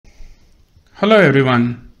Hello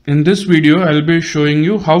everyone. In this video, I'll be showing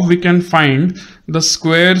you how we can find the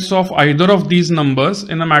squares of either of these numbers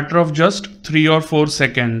in a matter of just 3 or 4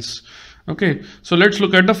 seconds. Okay, so let's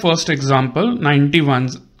look at the first example, 91,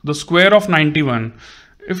 the square of 91.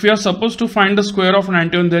 If we are supposed to find the square of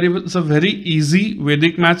 91, there is a very easy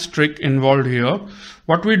Vedic Maths trick involved here.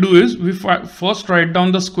 What we do is we first write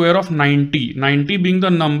down the square of 90, 90 being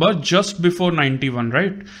the number just before 91,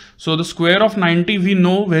 right? So the square of 90 we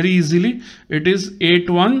know very easily, it is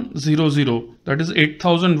 8100, that is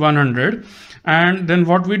 8100. And then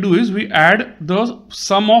what we do is we add the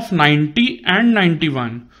sum of 90 and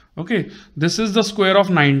 91. Okay, this is the square of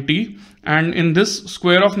 90, and in this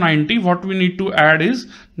square of 90 what we need to add is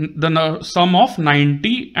the sum of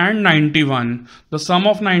 90 and 91. The sum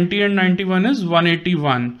of 90 and 91 is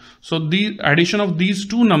 181. So the addition of these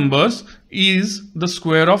two numbers is the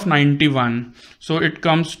square of 91. So it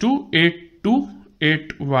comes to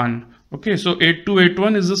 8281. Okay, so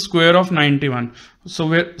 8281 is the square of 91.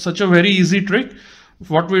 So such a very easy trick.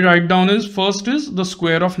 What we write down is first is the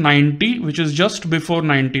square of 90, which is just before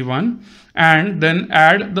 91, and then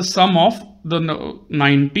add the sum of the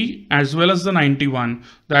 90 as well as the 91.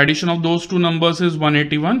 The addition of those two numbers is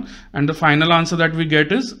 181, and the final answer that we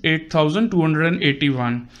get is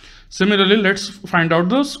 8281. Similarly, let's find out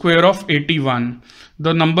the square of 81.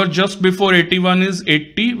 The number just before 81 is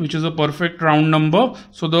 80, which is a perfect round number.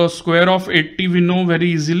 So the square of 80 we know very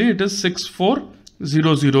easily, it is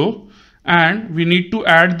 6400. And we need to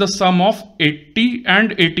add the sum of 80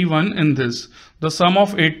 and 81 in this. The sum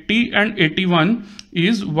of 80 and 81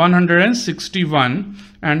 is 161,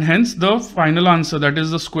 and hence the final answer, that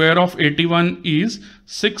is the square of 81, is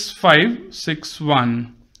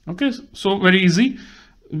 6561. Okay, so very easy.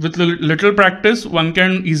 With little practice, one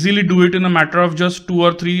can easily do it in a matter of just 2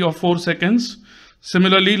 or 3 or 4 seconds.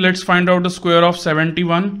 Similarly, let's find out the square of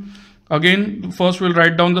 71. Again, first we'll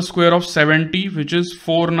write down the square of 70, which is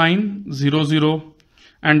 4900,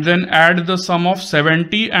 and then add the sum of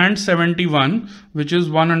 70 and 71, which is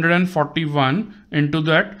 141, into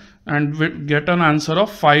that, and we get an answer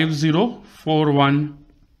of 5041.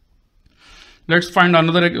 Let's find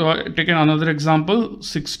take another example,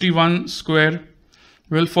 61 square.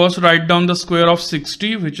 We'll first write down the square of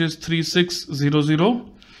 60, which is 3600.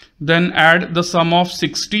 Then add the sum of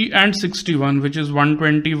 60 and 61, which is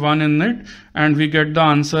 121 in it, and we get the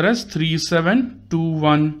answer as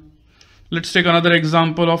 3721. Let's take another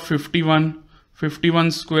example of 51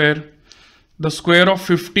 square. The square of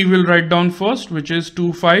 50 we'll write down first, which is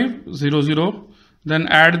 2500. Then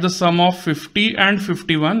add the sum of 50 and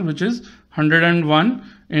 51, which is 101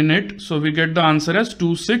 in it. So we get the answer as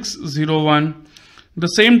 2601. The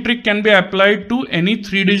same trick can be applied to any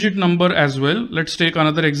 3-digit number as well. Let's take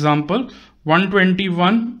another example,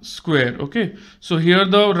 121 square. Okay, so here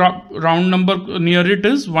the round number near it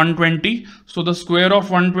is 120. So the square of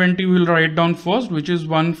 120 we'll write down first, which is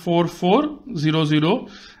 14400,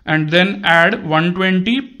 and then add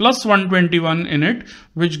 120 plus 121 in it,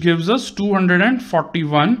 which gives us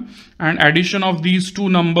 241, and addition of these two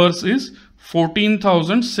numbers is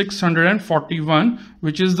 14,641,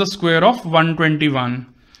 which is the square of 121.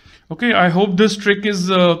 Okay, I hope this trick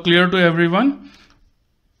is clear to everyone,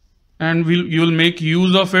 and you'll make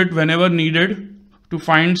use of it whenever needed to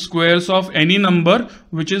find squares of any number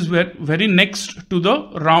which is very next to the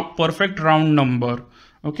perfect round number.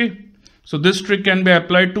 Okay, so this trick can be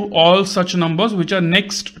applied to all such numbers which are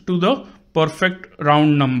next to the perfect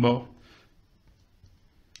round number.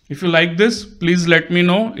 If you like this, please let me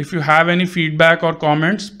know. If you have any feedback or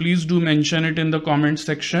comments, please do mention it in the comment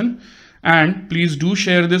section. And please do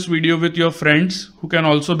share this video with your friends who can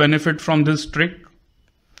also benefit from this trick.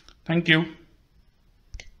 Thank you.